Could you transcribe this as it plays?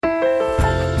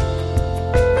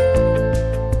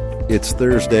It's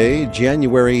Thursday,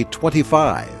 January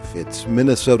 25. It's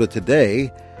Minnesota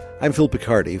Today. I'm Phil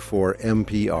Picardi for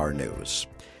NPR News.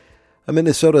 A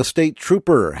Minnesota state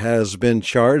trooper has been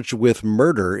charged with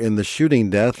murder in the shooting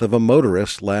death of a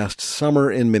motorist last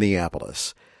summer in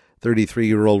Minneapolis.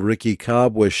 33-year-old Ricky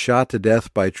Cobb was shot to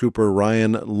death by Trooper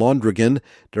Ryan Londrigan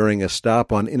during a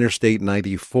stop on Interstate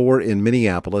 94 in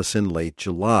Minneapolis in late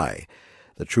July.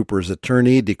 The trooper's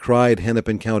attorney decried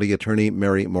Hennepin County Attorney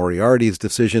Mary Moriarty's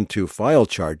decision to file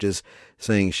charges,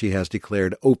 saying she has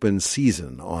declared open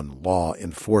season on law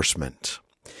enforcement.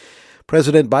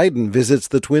 President Biden visits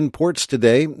the Twin Ports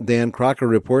today. Dan Crocker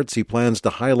reports he plans to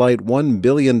highlight $1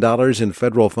 billion in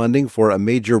federal funding for a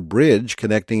major bridge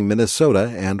connecting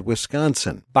Minnesota and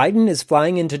Wisconsin. Biden is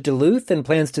flying into Duluth and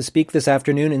plans to speak this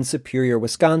afternoon in Superior,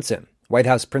 Wisconsin. White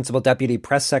House Principal Deputy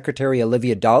Press Secretary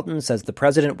Olivia Dalton says the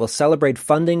president will celebrate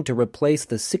funding to replace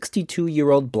the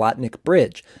 62-year-old Blotnick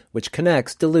Bridge, which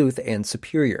connects Duluth and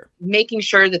Superior. Making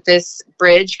sure that this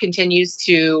bridge continues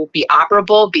to be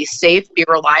operable, be safe, be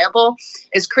reliable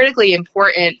is critically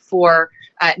important for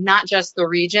not just the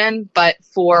region, but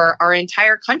for our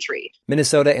entire country.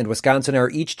 Minnesota and Wisconsin are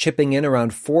each chipping in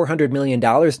around $400 million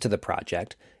to the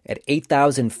project. At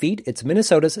 8,000 feet, it's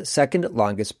Minnesota's second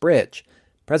longest bridge.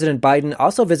 President Biden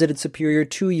also visited Superior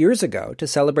 2 years ago to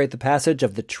celebrate the passage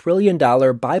of the $1 trillion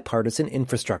bipartisan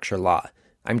infrastructure law.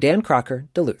 I'm Dan Crocker,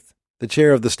 Duluth. The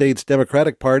chair of the state's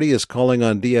Democratic Party is calling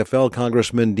on DFL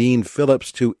Congressman Dean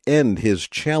Phillips to end his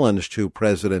challenge to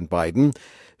President Biden.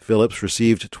 Phillips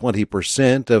received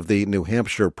 20% of the New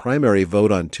Hampshire primary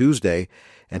vote on Tuesday,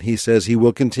 and he says he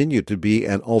will continue to be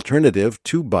an alternative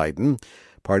to Biden.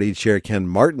 Party Chair Ken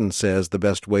Martin says the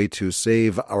best way to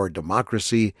save our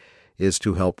democracy is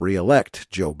to help re-elect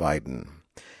Joe Biden.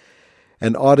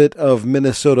 An audit of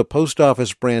Minnesota post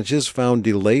office branches found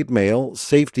delayed mail,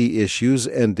 safety issues,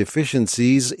 and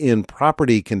deficiencies in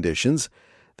property conditions.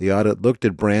 The audit looked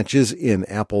at branches in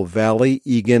Apple Valley,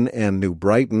 Eagan, and New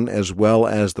Brighton, as well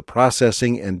as the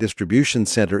processing and distribution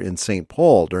center in St.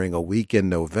 Paul during a week in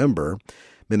November.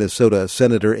 Minnesota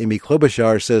Senator Amy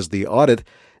Klobuchar says the audit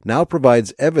now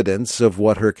provides evidence of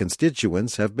what her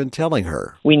constituents have been telling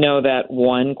her. We know that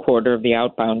 1/4 of the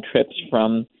outbound trips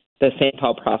from the St.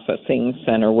 Paul Processing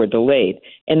Center were delayed,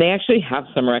 and they actually have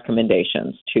some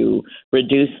recommendations to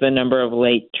reduce the number of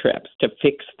late trips, to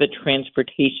fix the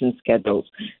transportation schedules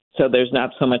so there's not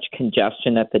so much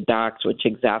congestion at the docks, which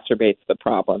exacerbates the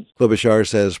problems. Klobuchar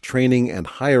says training and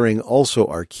hiring also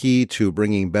are key to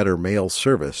bringing better mail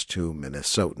service to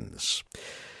Minnesotans.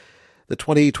 The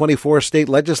 2024 state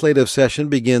legislative session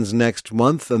begins next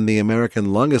month, and the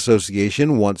American Lung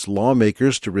Association wants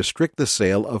lawmakers to restrict the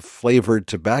sale of flavored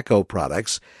tobacco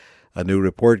products. A new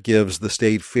report gives the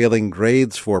state failing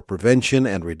grades for prevention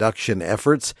and reduction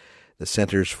efforts. The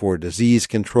Centers for Disease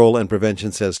Control and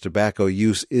Prevention says tobacco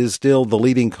use is still the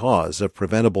leading cause of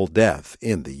preventable death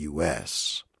in the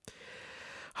U.S.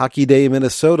 Hockey Day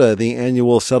Minnesota, the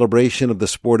annual celebration of the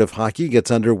sport of hockey, gets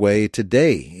underway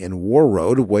today in War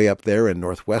Road, way up there in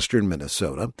northwestern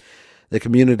Minnesota. The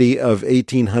community of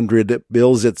 1,800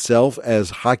 bills itself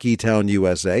as Hockeytown,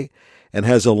 USA, and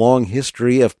has a long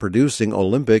history of producing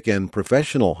Olympic and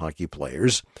professional hockey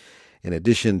players. In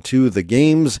addition to the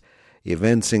games,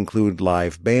 events include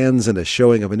live bands and a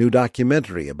showing of a new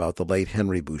documentary about the late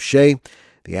Henry Boucher.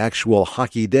 The actual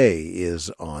Hockey Day is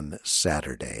on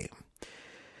Saturday.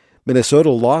 Minnesota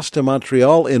lost to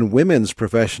Montreal in women's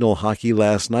professional hockey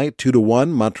last night,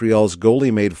 2-1. Montreal's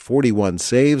goalie made 41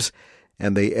 saves,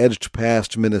 and they edged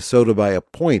past Minnesota by a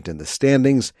point in the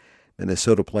standings.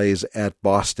 Minnesota plays at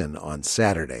Boston on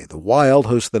Saturday. The Wild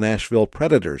host the Nashville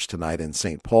Predators tonight in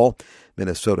St. Paul.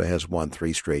 Minnesota has won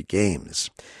 3 straight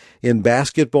games. In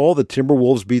basketball, the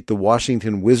Timberwolves beat the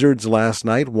Washington Wizards last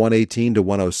night,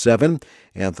 118-107.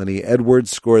 Anthony Edwards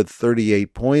scored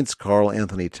 38 points. Karl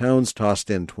Anthony Towns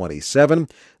tossed in 27.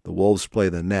 The Wolves play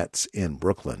the Nets in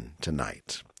Brooklyn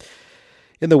tonight.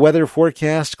 In the weather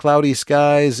forecast, cloudy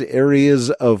skies,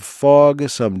 areas of fog,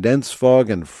 some dense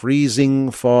fog and freezing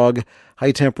fog.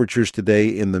 High temperatures today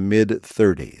in the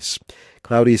mid-30s.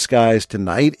 Cloudy skies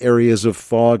tonight, areas of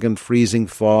fog and freezing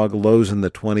fog, lows in the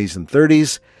 20s and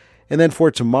 30s. And then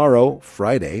for tomorrow,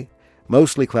 Friday,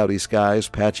 mostly cloudy skies,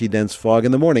 patchy dense fog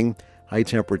in the morning, high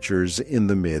temperatures in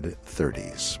the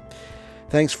mid-30s.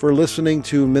 Thanks for listening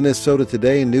to Minnesota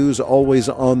Today. News always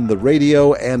on the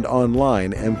radio and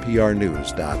online,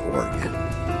 nprnews.org.